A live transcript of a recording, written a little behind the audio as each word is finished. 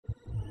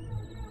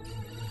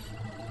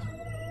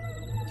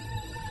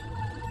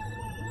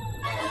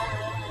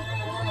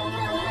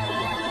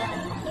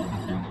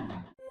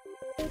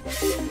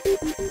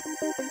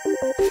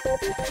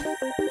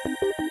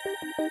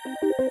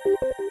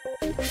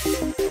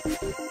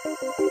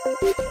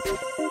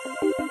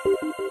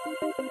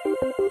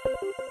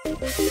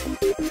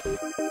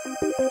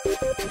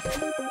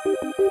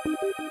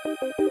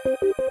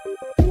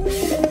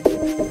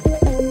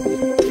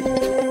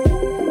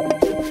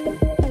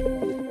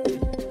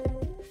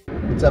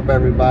What's up,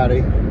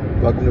 everybody?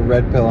 Welcome to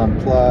Red Pill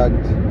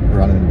Unplugged. We're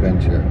on an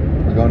adventure.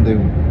 We're going to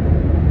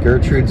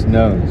Gertrude's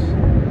nose,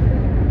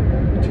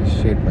 which is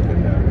shaped like a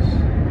nose.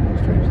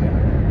 Strangely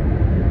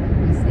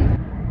enough.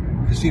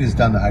 Christina's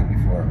done the hike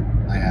before.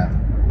 I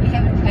haven't. You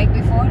haven't hiked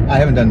before? I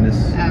haven't done this.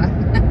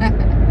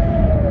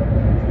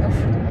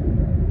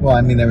 Well,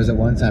 I mean, there was at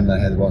one time that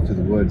I had to walk through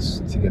the woods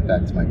to get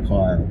back to my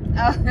car.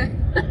 Oh.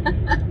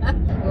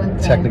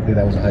 Technically,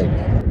 that was a hike.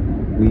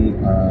 We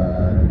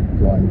are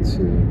going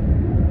to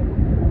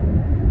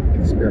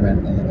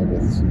experiment a little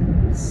with some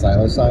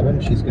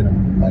Psilocybin. She's going to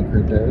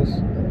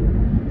microdose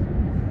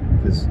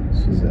because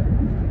she's a...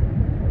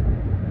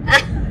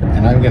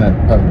 And I'm going to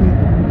probably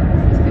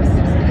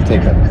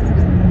take a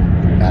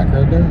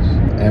macrodose.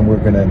 And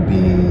we're going to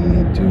be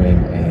doing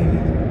a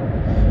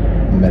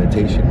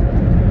meditation.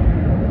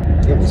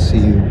 Yeah, we'll see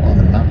you on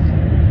the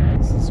mountain.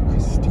 This is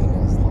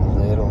Christina's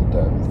little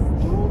dose.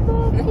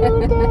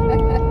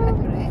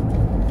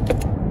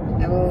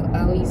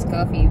 I will use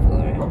coffee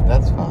for...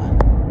 That's fine.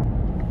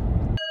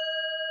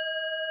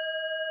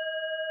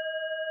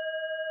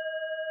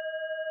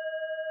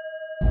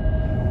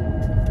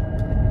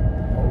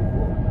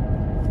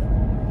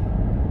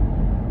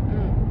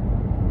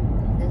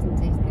 Doesn't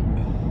taste good.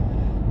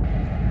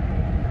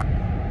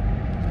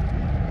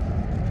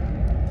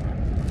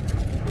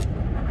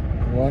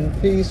 One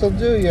piece will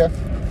do ya.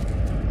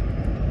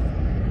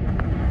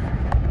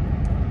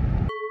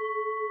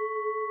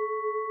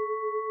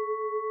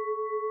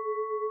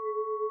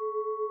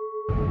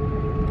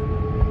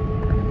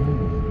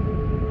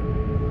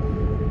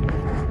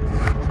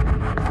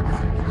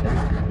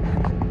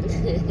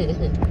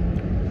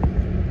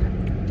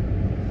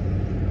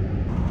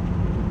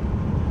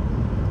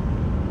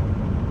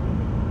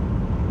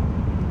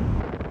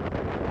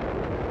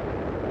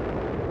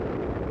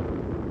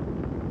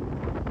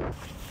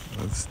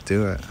 Let's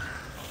do it.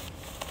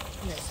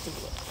 Let's do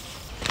it.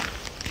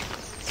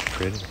 It's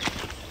pretty.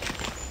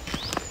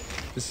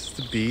 This is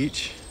the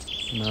beach.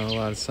 Not a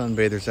lot of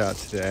sunbathers out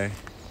today.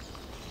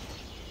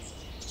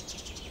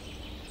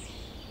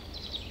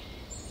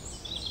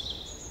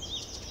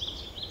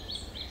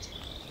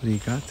 What do you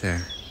got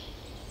there?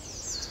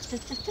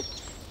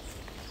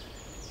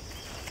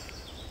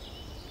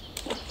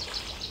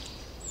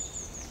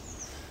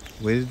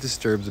 Way to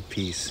disturb the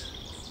peace.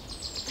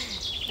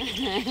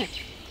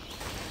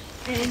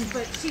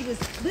 But she was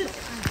little.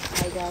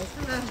 Hi guys.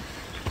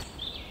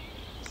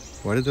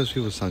 Why did those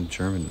people sound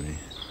German to me?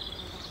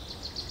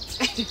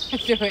 I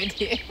have no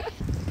idea.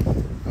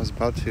 I was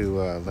about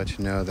to let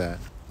you know that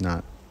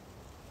not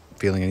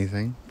feeling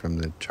anything from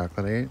the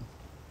chocolate I ate.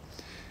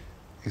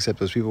 Except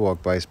those people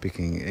walked by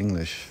speaking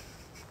English.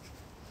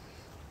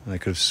 And I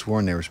could have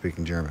sworn they were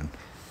speaking German.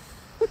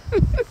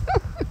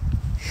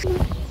 You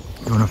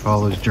want to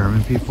follow those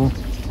German people?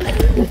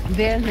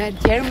 They're not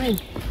German.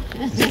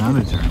 It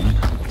sounded German.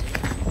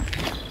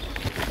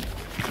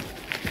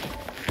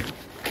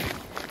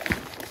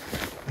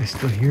 I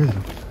still hear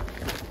them.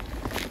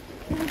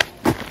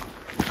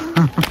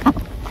 Oh,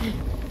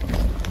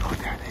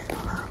 there they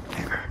are.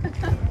 There.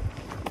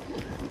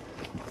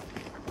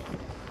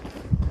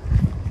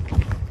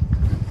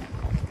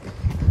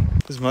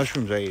 Those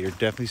mushrooms I ate are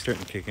definitely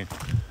starting to kick in.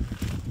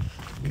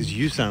 Because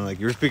you sound like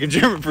you were speaking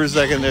German for a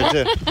second there,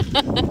 too.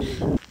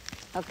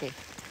 Okay.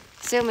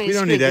 So many We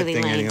don't need that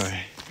thing lines.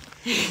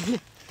 anyway.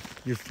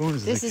 Your phone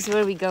is This like, is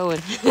where we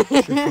going.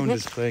 your phone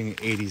displaying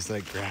 80s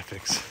like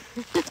graphics.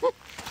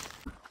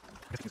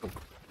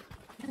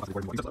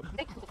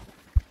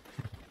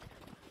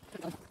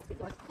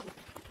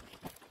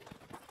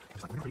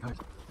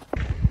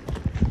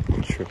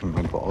 I'm tripping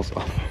my balls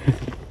off.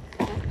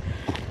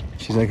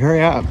 She's like,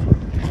 hurry up.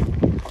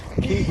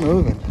 Keep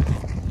moving.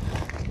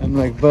 I'm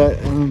like, but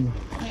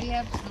Hurry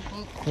up,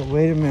 but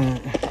wait a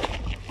minute.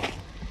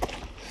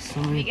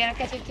 we gotta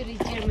catch up to these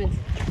Germans.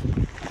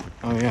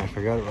 Oh yeah, I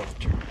forgot about the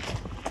Germans.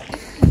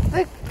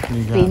 Look, What do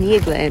you got? pineal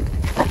gland.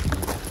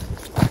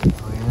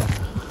 Oh yeah.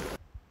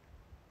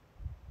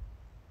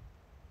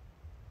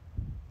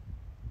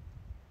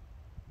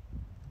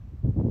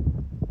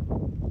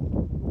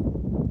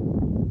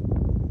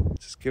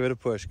 Just give it a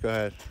push. Go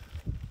ahead.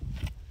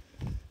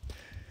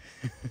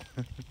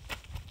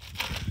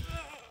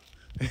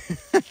 Is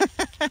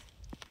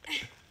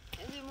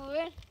it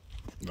moving?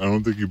 I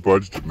don't think you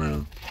budged it,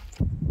 man.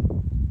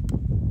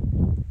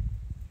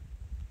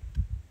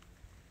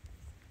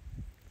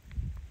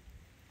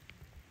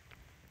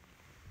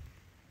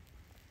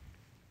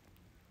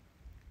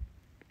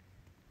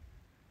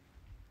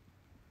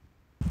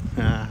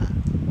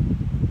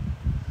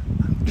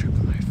 I'm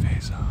tripping my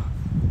face off.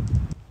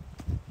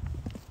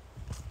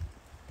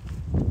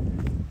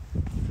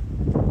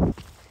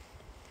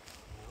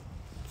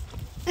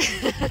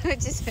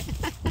 Just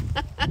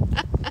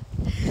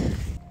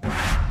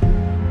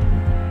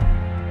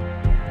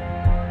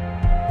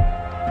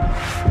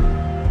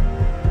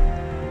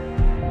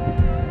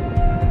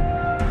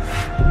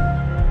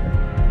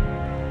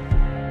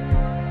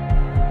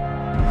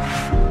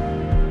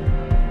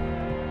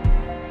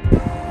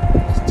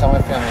Tell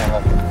my family I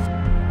love you.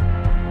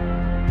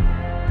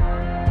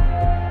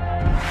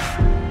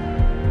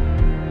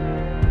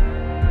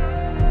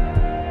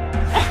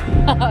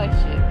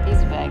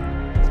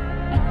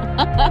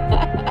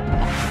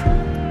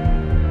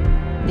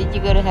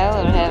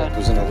 hell or heaven? It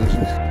was an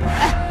illusion.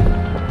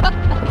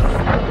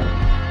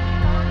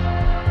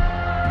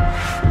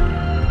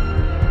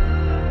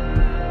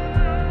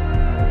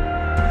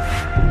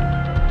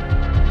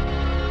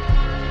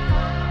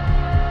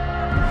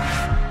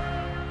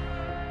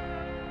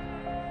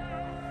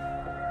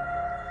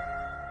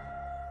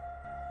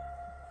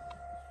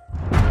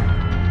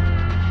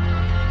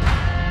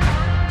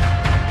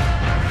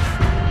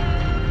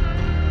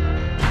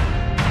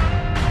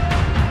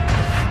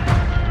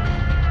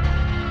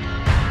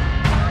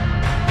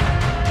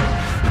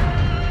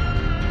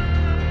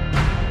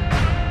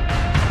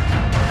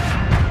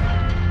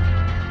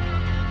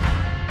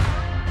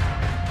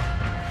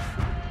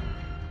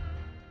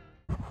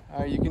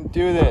 You can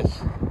do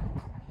this.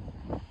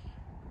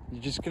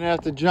 You're just gonna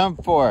have to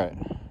jump for it.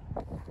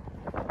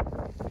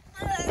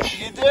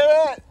 You did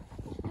it!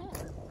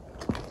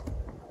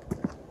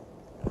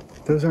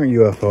 Those aren't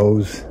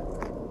UFOs.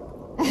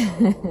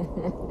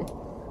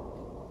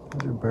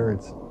 Those are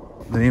birds.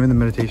 The name of the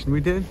meditation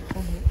we did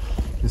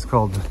is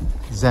called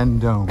Zen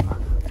Dome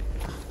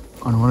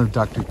on one of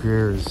Dr.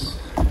 Greer's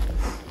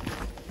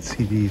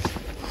CDs.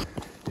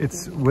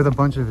 It's with a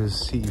bunch of his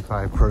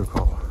CE5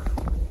 protocol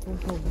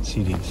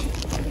CDs.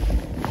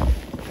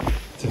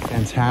 It's a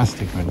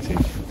fantastic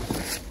meditation.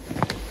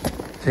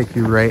 Take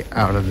you right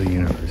out of the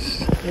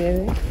universe.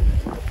 Really?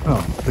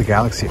 Oh, the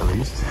galaxy at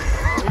least.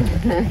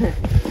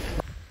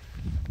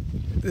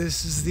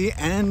 This is the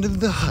end of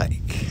the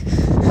hike.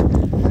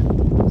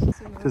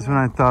 Just when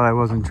I thought I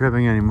wasn't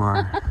tripping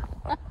anymore,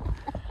 I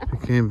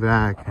came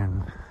back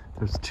and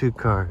there's 2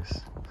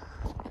 cars.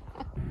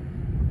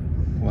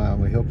 Wow,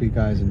 we hope you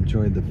guys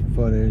enjoyed the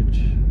footage.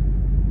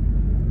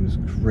 It was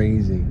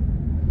crazy.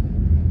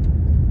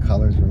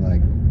 Colors were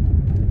like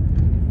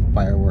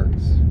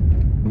fireworks.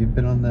 You've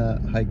been on the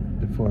hike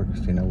before,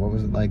 Kristyna. What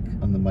was it like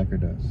on the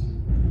Microdose?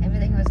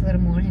 Everything was a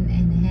little more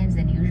enhanced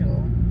than usual.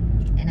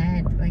 And I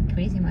had like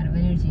crazy amount of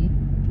energy.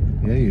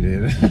 Yeah, you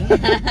did.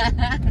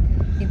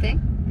 You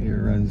think? You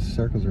were running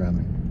circles around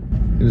me.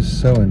 It was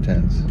so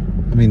intense.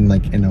 I mean,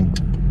 like in a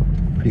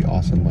pretty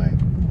awesome way.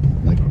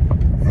 Like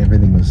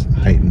everything was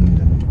heightened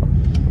and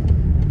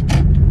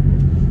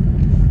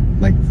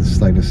like the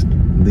slightest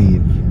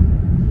lead,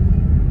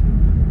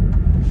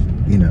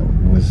 you know,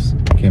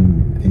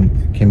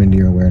 came into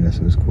your awareness.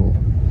 It was cool.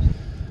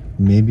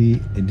 Maybe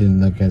it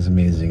didn't look as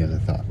amazing as I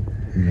thought.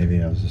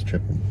 Maybe I was just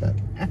tripping, but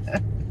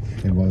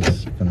it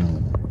was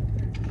phenomenal.